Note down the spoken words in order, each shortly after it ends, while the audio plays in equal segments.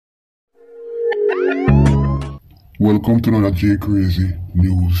Welcome to another J Crazy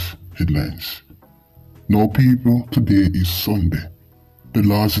News Headlines. Now people, today is Sunday, the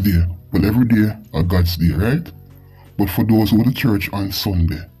last day. Well, every day are God's day, right? But for those who go to church on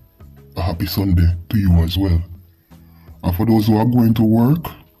Sunday, a happy Sunday to you as well. And for those who are going to work,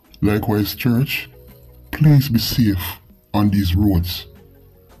 likewise church, please be safe on these roads,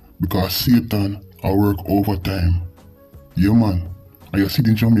 because Satan will work overtime. Yeah man, and you see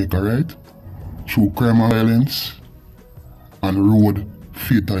in Jamaica, right? Through crime and violence and road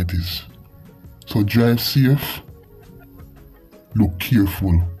fatalities. So drive safe, look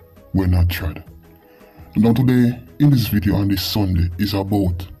careful when not trod. Now today, in this video on this Sunday, is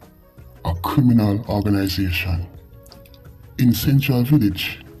about a criminal organization in Central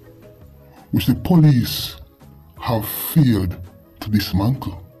Village, which the police have failed to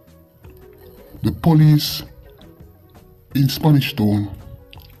dismantle. The police in Spanish Town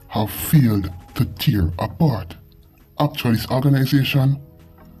have failed to tear apart. Actually, this organization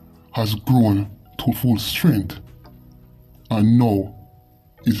has grown to full strength and now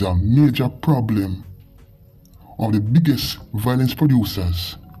is a major problem of the biggest violence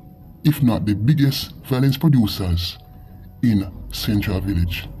producers, if not the biggest violence producers in Central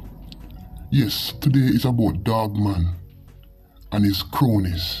Village. Yes, today is about Dogman and his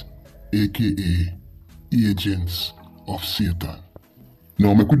cronies, aka agents of Satan.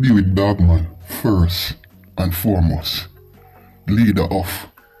 Now I could deal with Dogman first and foremost, leader of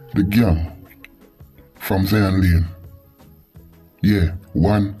the gang from Zion Lane. Yeah,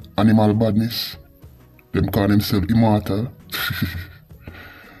 one animal badness, them call themselves immortal.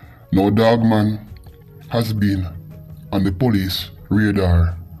 Now Dogman has been on the police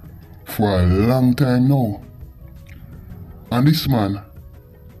radar for a long time now, and this man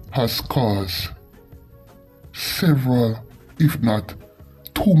has caused several, if not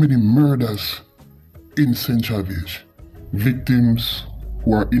too many murders in Central Village. Victims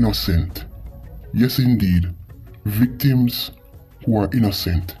who are innocent. Yes indeed, victims who are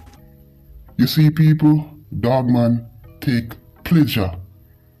innocent. You see people, Dogman take pleasure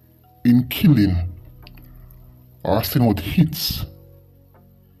in killing or sending out hits.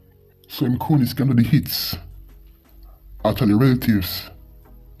 So him cronies can do the hits actually relatives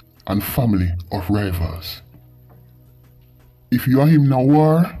and family of rivals. If you are him in a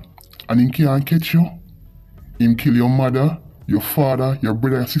war and he can't catch you, him kill your mother, your father, your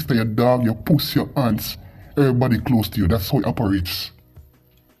brother, your sister, your dog, your pussy, your aunts, everybody close to you. That's how it operates,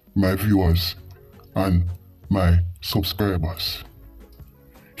 my viewers and my subscribers.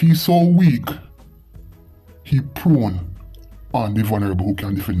 He's so weak, he prone on the vulnerable who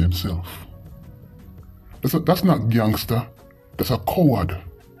can defend themselves. That's not gangster, that's a coward.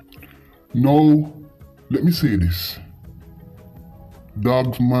 Now, let me say this.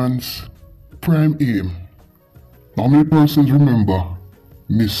 Dogman's prime aim. How many persons remember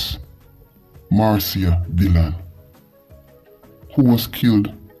Miss Marcia Dillon, who was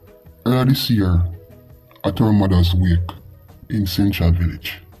killed earlier this year at her mother's wake in Central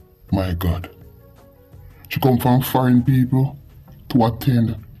Village? My God. She come from foreign people to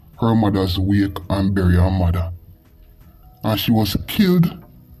attend her mother's wake and bury her mother. And she was killed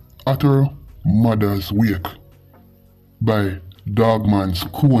at her mother's wake by Dogman's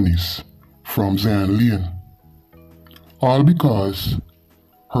cronies from Zion Lane. All because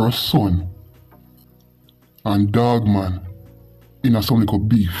her son and Dogman in a some little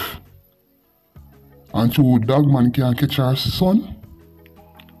beef. And so Dogman can't catch her son.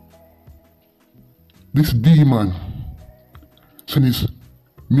 This demon sent his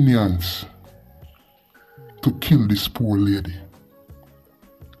minions to kill this poor lady.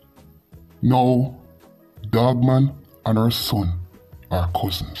 Now, Dogman and her son are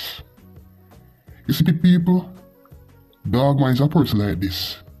cousins. You see the people, Dogman is a person like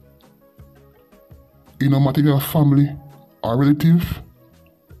this. In no matter if you're a family or relative,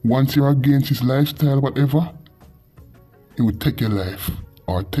 once you're against his lifestyle, whatever, he will take your life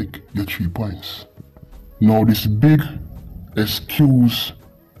or take your 3 points. Now this big excuse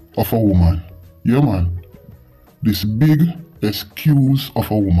of a woman, yeah man, this big excuse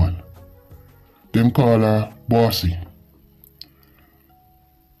of a woman, them call her Bossy.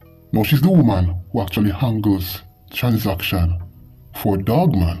 Now she's the woman who actually handles transaction for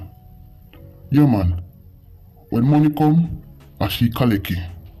Dogman. Yeah man, when money come, and she collect it.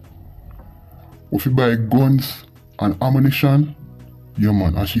 If you buy guns and ammunition, yeah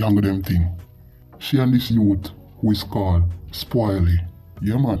man, and she handle them thing. She and this youth who is called Spoily,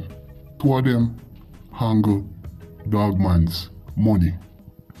 yeah man, two of them handle Dogman's money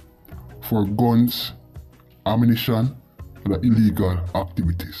for guns, ammunition, and illegal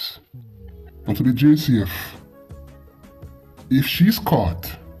activities. Now to the JCF, if she is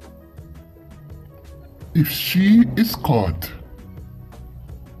caught,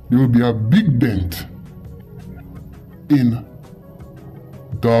 there will be a big dent in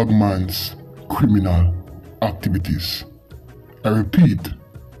Dogman's criminal activities. I repeat,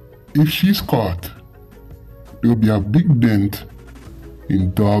 if she's caught, there will be a big dent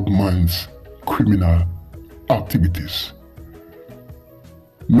in Dogman's criminal activities.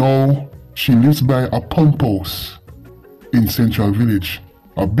 Now, she lives by a pump house in Central Village,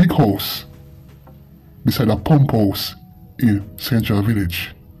 a big house beside a pump house in Central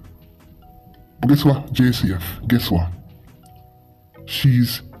Village. But guess what, JCF? Guess what?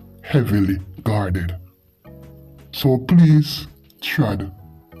 She's heavily guarded. So please tread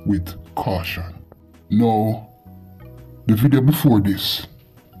with caution. Now, the video before this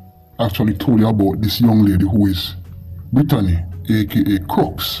actually told you about this young lady who is Brittany, aka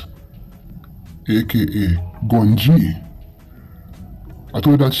Crooks, aka Gunji. I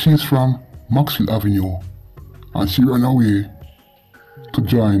told you that she's from Maxwell Avenue and she ran away to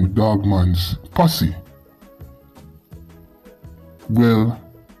join Dogman's posse. Well,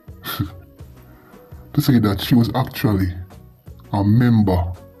 to say that she was actually a member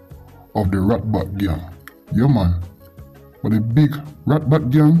of the Ratbat gang. Yeah man, but the big Ratbat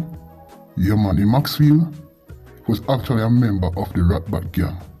gang, yeah man, in Maxwell, was actually a member of the Ratbat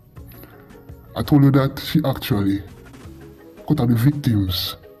gang. I told you that she actually cut out the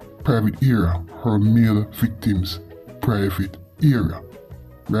victims' private area, her male victims' private area,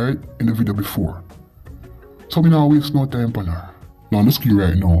 right? In the video before. So we now waste no time on her. Now on the screen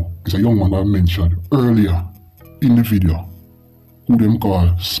right now is a young one that I mentioned earlier in the video, who them call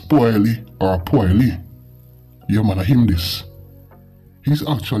Spoily or Poily. Yeah man, I him this. He's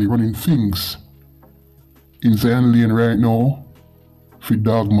actually running things in Zion Lane right now for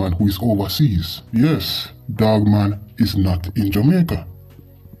Dogman who is overseas. Yes, Dogman is not in Jamaica.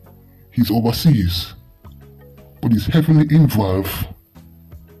 He's overseas, but he's heavily involved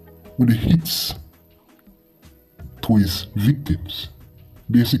with the hits to his victims.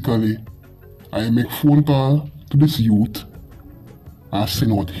 Basically, I make phone call to this youth and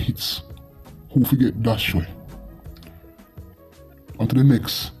send out hits who forget dash way. On to the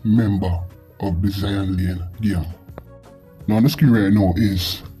next member of the Zion Lane gang. Now on the screen right now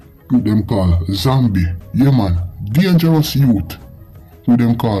is who them call Zombie. Yeah man, dangerous youth who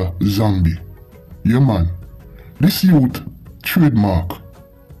them call Zombie. Yeah man, this youth trademark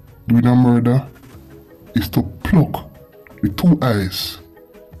doing a murder is to pluck the two eyes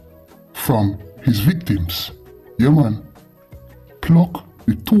from his victims. Yeah man, pluck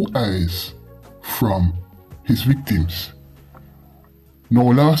the two eyes from his victims.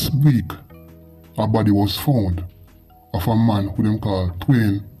 Now last week, a body was found of a man who them call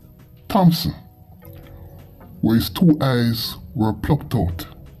Twain Thompson, where his two eyes were plucked out.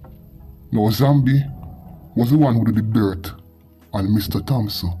 Now Zombie was the one who did the dirt on Mr.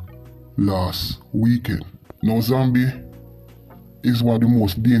 Thompson last weekend. Now Zombie is one of the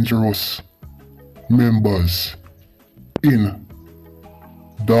most dangerous members in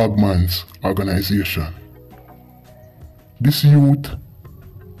Dogman's organization. This youth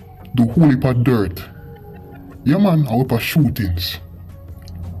do whole heap of dirt. Yeah man, a heap of shootings.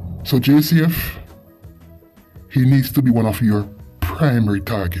 So JCF, he needs to be one of your primary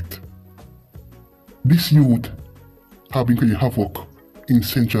target. This youth have been creating havoc in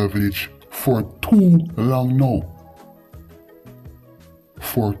Central Village for too long now.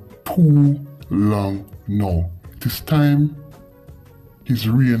 For too long now. It is time his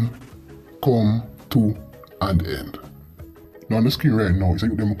reign come to an end. Now on the screen right now is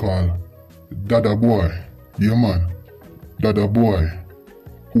what them call Dada Boy. Yeah man, Dada Boy,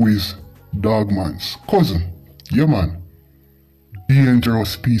 who is Dogman's cousin. Yeah man,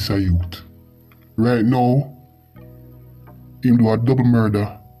 dangerous piece of youth. Right now, him do a double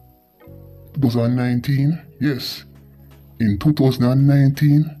murder. 2019, yes, in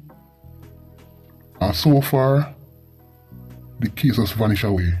 2019, and so far, the case has vanished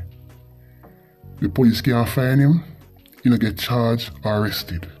away. The police can't find him, he don't get charged or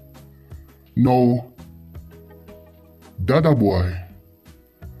arrested. Now, Dada Boy,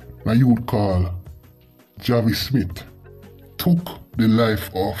 now you would call Javi Smith, took the life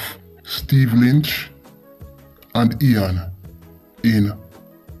of Steve Lynch and Ian in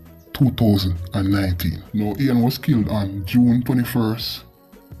 2019. Now Ian was killed on June 21st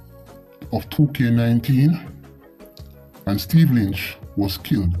of 2K19 and Steve Lynch was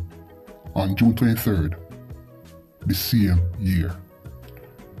killed on June 23rd the same year.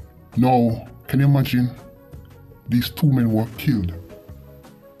 Now, can you imagine these two men were killed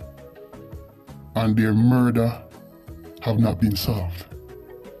and their murder have not been solved.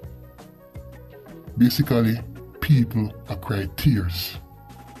 Basically, people are crying tears.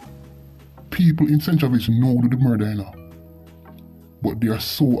 People in Central Village know the murder, you know, but they are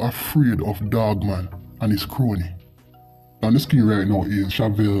so afraid of Dogman and his crony. On the screen right now is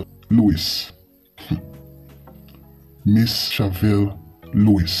Chavelle Lewis. Miss Chavelle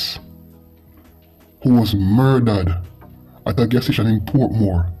Lewis, who was murdered at a gas station in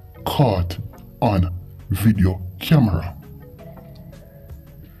Portmore, caught on video camera.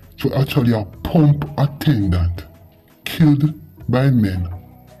 So actually a pump attendant killed by men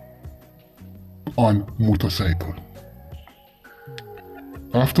on motorcycle.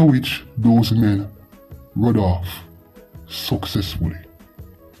 After which those men rode off successfully.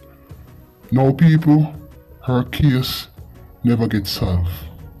 Now people, her case never gets solved.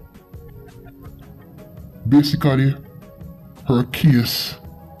 Basically, her case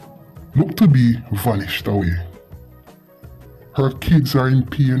looked to be vanished away. Her kids are in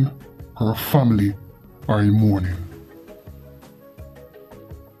pain, her family are in mourning.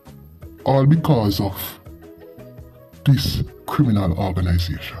 All because of this criminal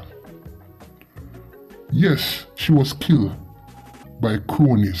organization. Yes, she was killed by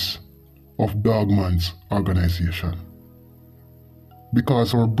cronies of Dogman's organization.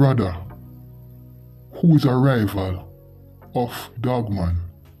 Because her brother, who is a rival of Dogman,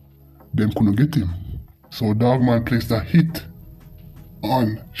 them couldn't get him. So Dogman placed a hit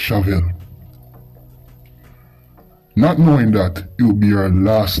on Chavelle. Not knowing that it would be her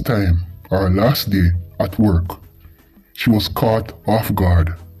last time, or her last day at work, she was caught off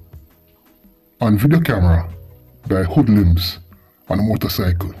guard on video camera by hoodlums on a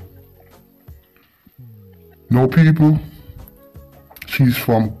motorcycle. Now people, she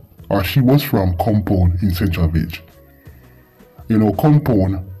was from Compound in Central Village. You know,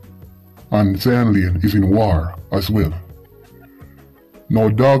 Compound and Zion Lane is in war as well. Now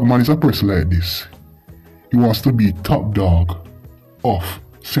Dogman is a person like this. He wants to be top dog of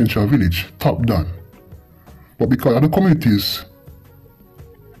Central Village, top down. But because other communities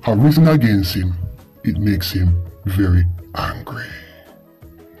have risen against him, it makes him very angry.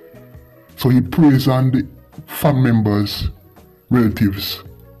 So he preys on the family members, relatives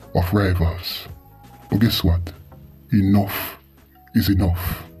of rivals. But guess what? Enough is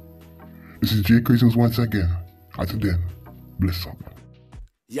enough. This is J Crazy once again. Until then, bless up.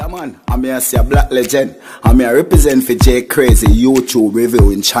 Yeah man, I'm here to see a black legend. I'm here represent for J Crazy YouTube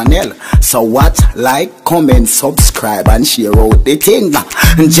reviewing channel. So what? Like, comment, subscribe and share out the thing.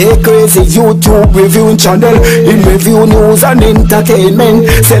 J Crazy YouTube reviewing channel. In review news and entertainment,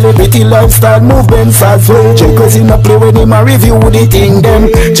 celebrity lifestyle movements as well. J Crazy not play with him and review the thing them.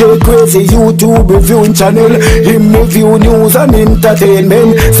 J Crazy YouTube reviewing channel. In review news and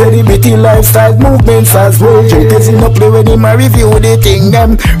entertainment, celebrity lifestyle movements as well. J Crazy not play with him and review the thing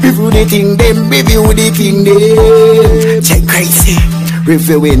them. Review the thing them, review the thing them. J Crazy,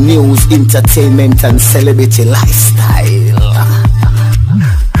 reviewing news, entertainment and celebrity lifestyle.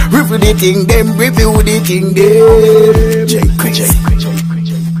 Review the thing them, review the thing them.